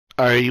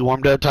Are you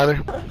warmed up, Tyler?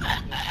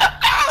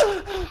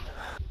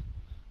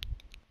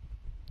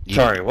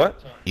 Sorry,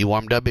 what? You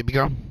warmed up, baby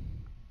girl?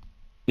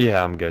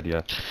 Yeah, I'm good,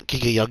 yeah.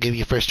 Kiki, I'll give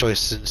you first choice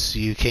since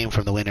you came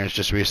from the winners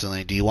just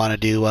recently. Do you want to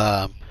do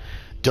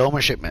dome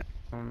or shipment?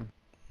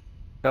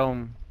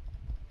 Dome.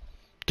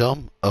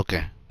 Dome?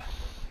 Okay.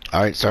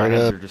 Alright, My start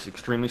hands up. are just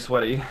extremely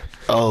sweaty.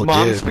 Oh,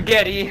 Mom, dude.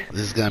 spaghetti!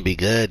 This is gonna be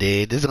good,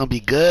 dude. This is gonna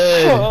be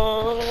good.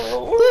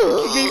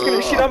 Oh, you're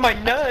gonna shit on my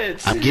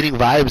nuts! I'm getting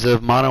vibes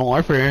of Modern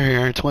Warfare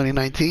here in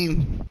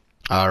 2019.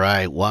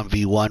 Alright,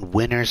 1v1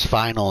 winners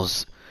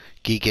finals.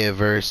 Geek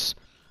versus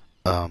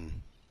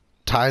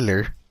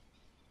Tyler.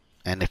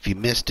 And if you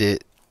missed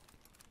it,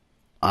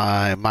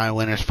 my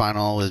winners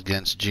final was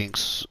against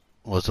Jinx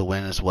was a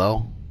win as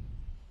well.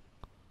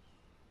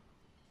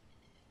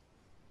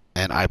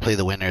 And I play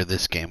the winner of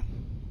this game.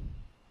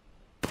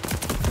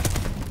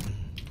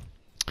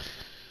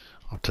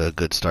 Off to a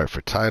good start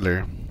for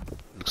Tyler.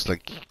 Looks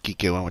like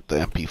Kike went with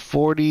the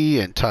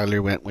MP40 and Tyler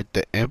went with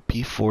the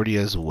MP40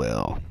 as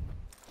well.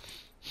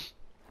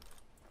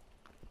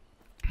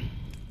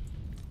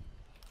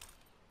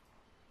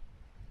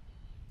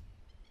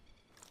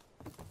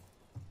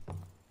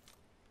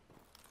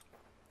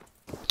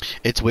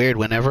 It's weird,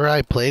 whenever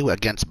I play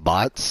against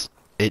bots,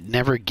 it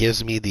never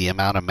gives me the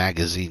amount of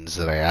magazines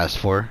that I asked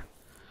for.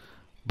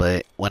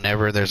 But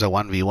whenever there's a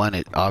 1v1,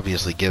 it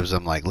obviously gives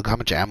them, like, look how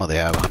much ammo they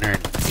have.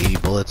 180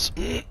 bullets.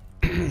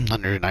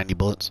 190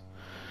 bullets.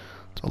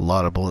 It's a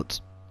lot of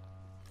bullets.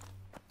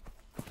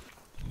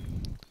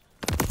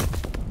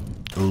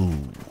 Ooh.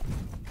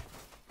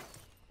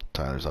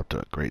 Tyler's up to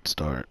a great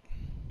start.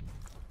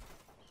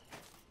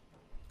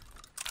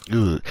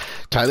 Ooh.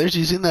 Tyler's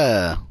using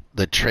the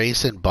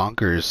trace and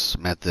bonkers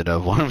method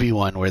of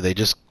 1v1 where they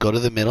just go to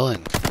the middle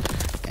and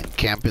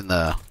camp in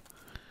a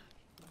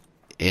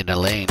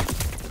lane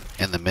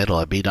in the middle.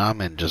 I beat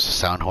them and just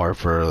sound whore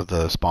for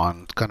the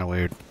spawn. It's kind of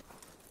weird.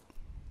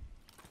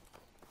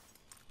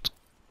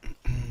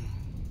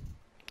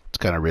 It's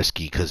kind of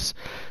risky because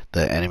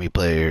the enemy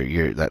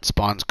player, that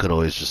spawns could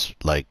always just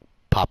like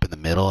pop in the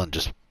middle and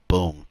just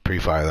boom,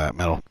 pre-fire that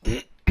middle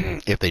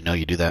if they know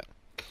you do that.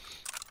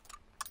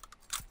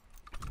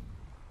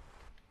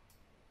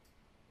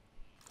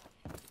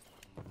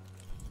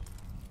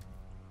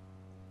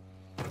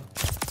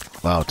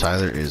 Wow,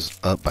 Tyler is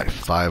up by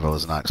 5. I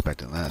was not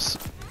expecting this.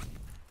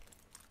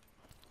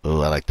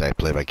 Oh, I like that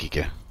play by Kike.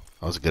 That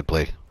was a good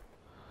play.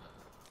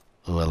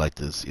 Oh, I like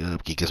this. Yeah,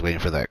 Kike's waiting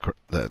for that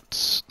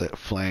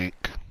flank.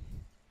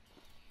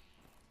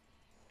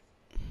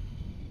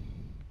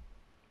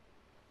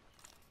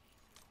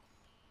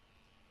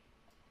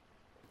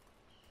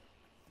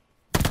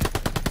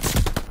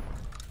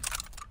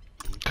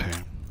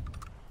 Okay.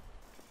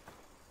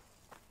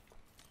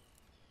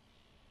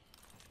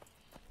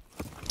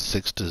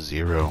 Six to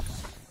 0.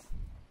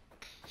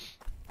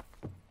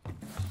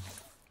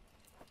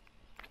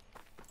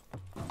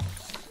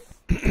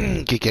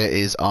 Kike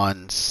is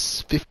on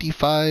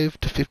 55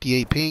 to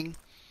 58 ping,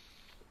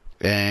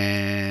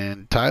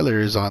 and Tyler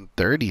is on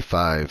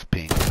 35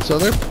 ping. So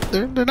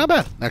they're not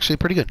bad. Actually,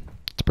 pretty good.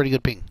 It's a pretty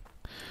good ping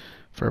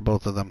for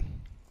both of them.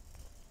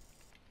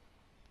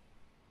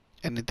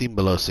 Anything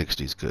below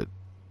 60 is good.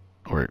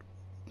 Or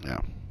yeah.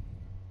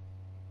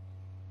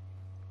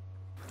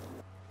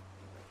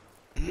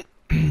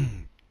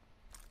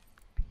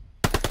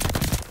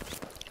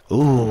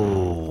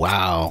 Ooh,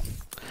 wow.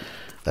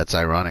 That's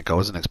ironic. I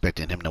wasn't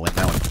expecting him to win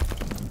that one.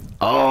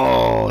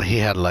 Oh, he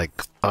had like...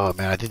 Oh,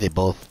 man, I think they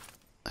both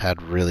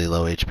had really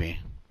low HP.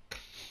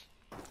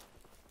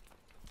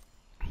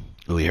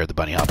 Ooh, he heard the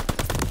bunny hop.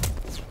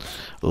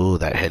 Ooh,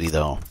 that heady,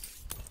 though.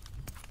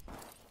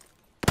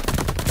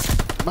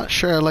 I'm not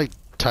sure I like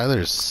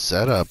Tyler's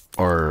setup,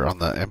 or on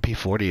the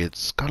MP40.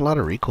 It's got a lot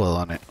of recoil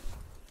on it.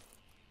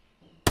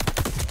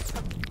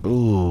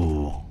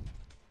 Ooh.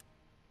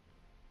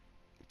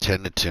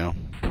 10 to 2.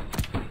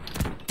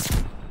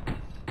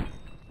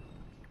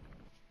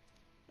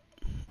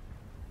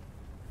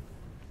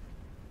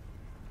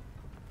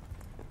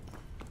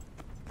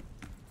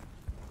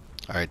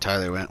 Alright,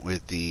 Tyler went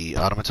with the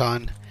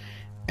automaton,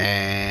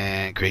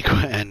 and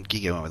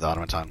Kike went with the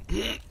automaton.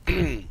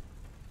 Man,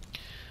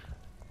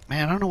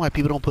 I don't know why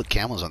people don't put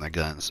camos on their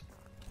guns.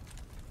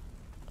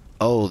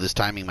 Oh, this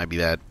timing might be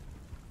bad.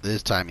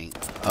 This timing.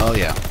 Oh,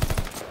 yeah.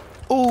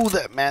 Oh,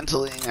 that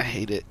mantling. I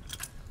hate it.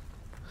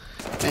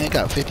 Man, it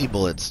got 50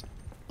 bullets.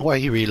 Why are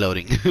you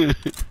reloading?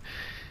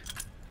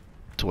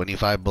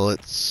 25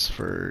 bullets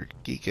for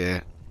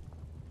Kike.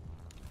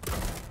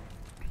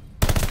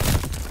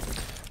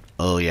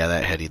 Oh yeah,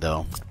 that heady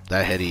though.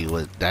 That heady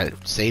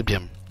that saved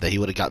him. That he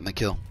would have gotten the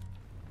kill.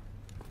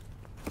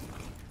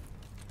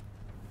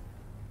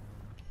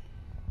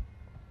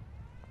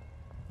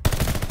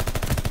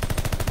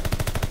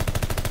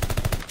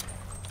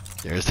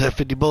 There's that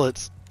 50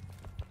 bullets.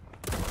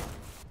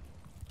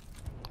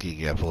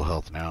 Kike got full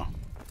health now.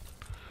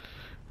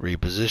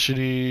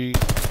 Repositioning.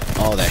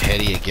 Oh, that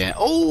heady again.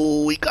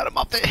 Oh, we got him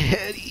off the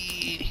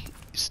heady.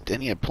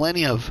 And he had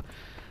plenty of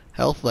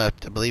health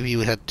left. I believe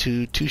he had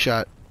two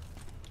shot.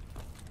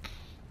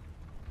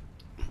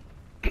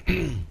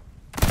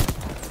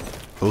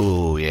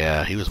 Oh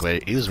yeah, he was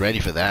ready. He was ready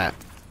for that.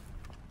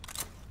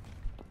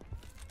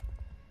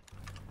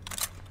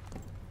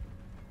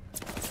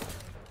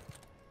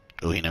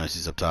 Oh, he knows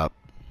he's up top.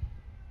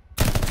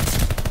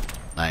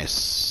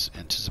 Nice.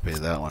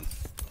 Anticipated that one.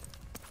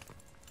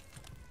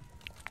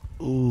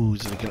 Ooh,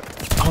 he's gonna get.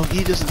 Oh,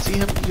 he doesn't see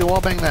him. He can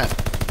wallbang that.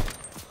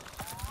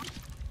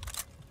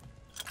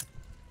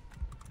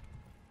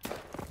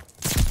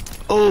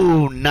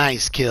 Oh,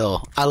 nice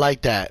kill. I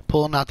like that.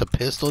 Pulling out the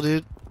pistol,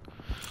 dude.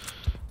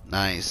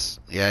 Nice.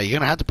 Yeah, you're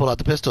gonna have to pull out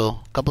the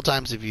pistol a couple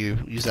times if you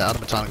use that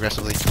automaton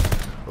aggressively.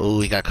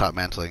 Oh, he got caught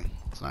mantling.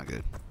 It's not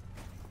good.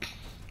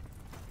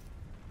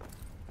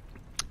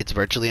 It's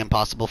virtually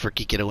impossible for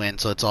Kike to win,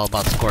 so it's all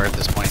about score at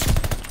this point.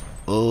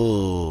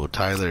 Oh,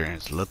 Tyler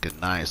is looking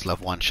nice.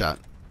 Left one shot.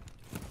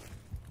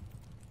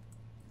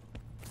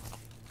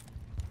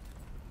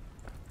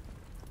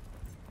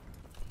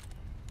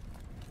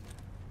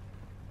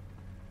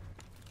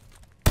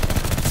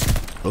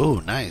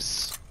 Oh,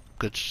 nice.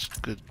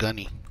 Good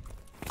gunny.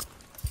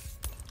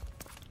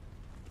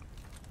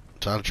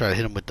 So I'll try to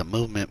hit him with the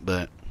movement,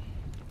 but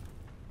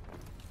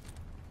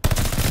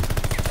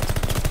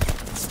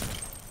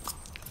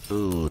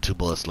ooh, 2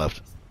 bullets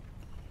left.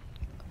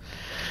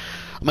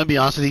 I'm gonna be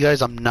honest with you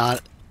guys. I'm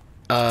not.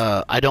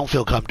 I don't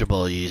feel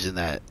comfortable using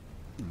that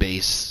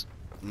base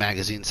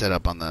magazine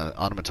setup on the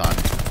automaton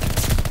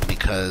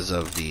because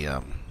of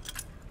the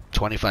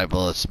 25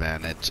 bullets,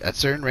 man. It's at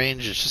certain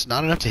range. It's just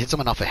not enough to hit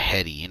someone off a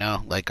heady, you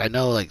know. Like I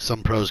know, like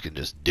some pros can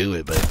just do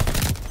it, but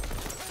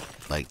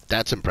like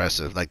that's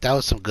impressive. Like that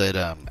was some good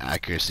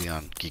accuracy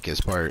on Kike's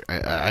part.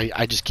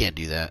 I just can't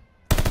do that.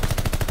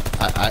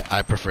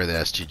 I prefer the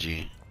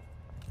STG.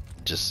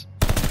 Just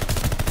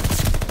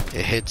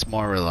it hits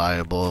more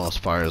reliable as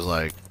far as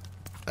like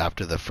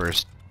after the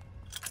first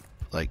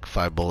like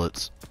 5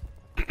 bullets.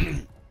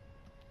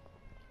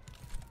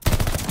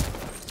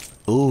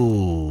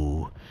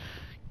 Ooh,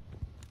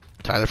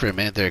 Tyler for a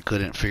minute there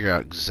couldn't figure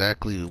out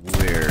exactly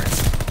where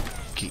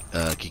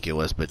Kike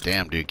was, but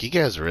damn, dude, Kike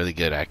has really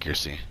good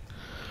accuracy.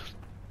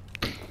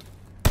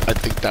 I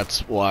think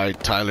that's why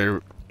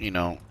Tyler, you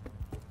know,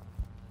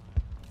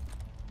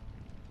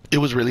 it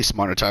was really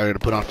smart of Tyler to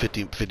put on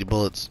 50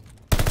 bullets.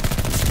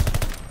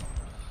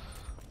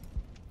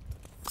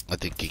 I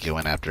think Kike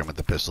went after him with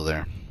the pistol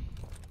there.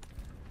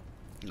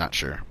 Not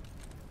sure.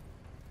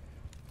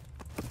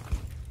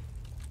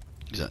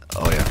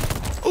 Oh yeah.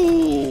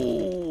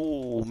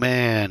 Ooh,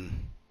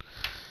 man.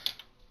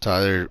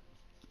 Tyler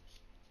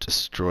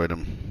destroyed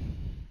him.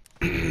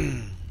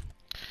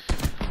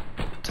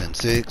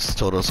 10-6.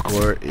 Total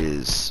score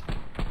is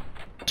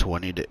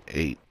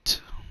 20-8.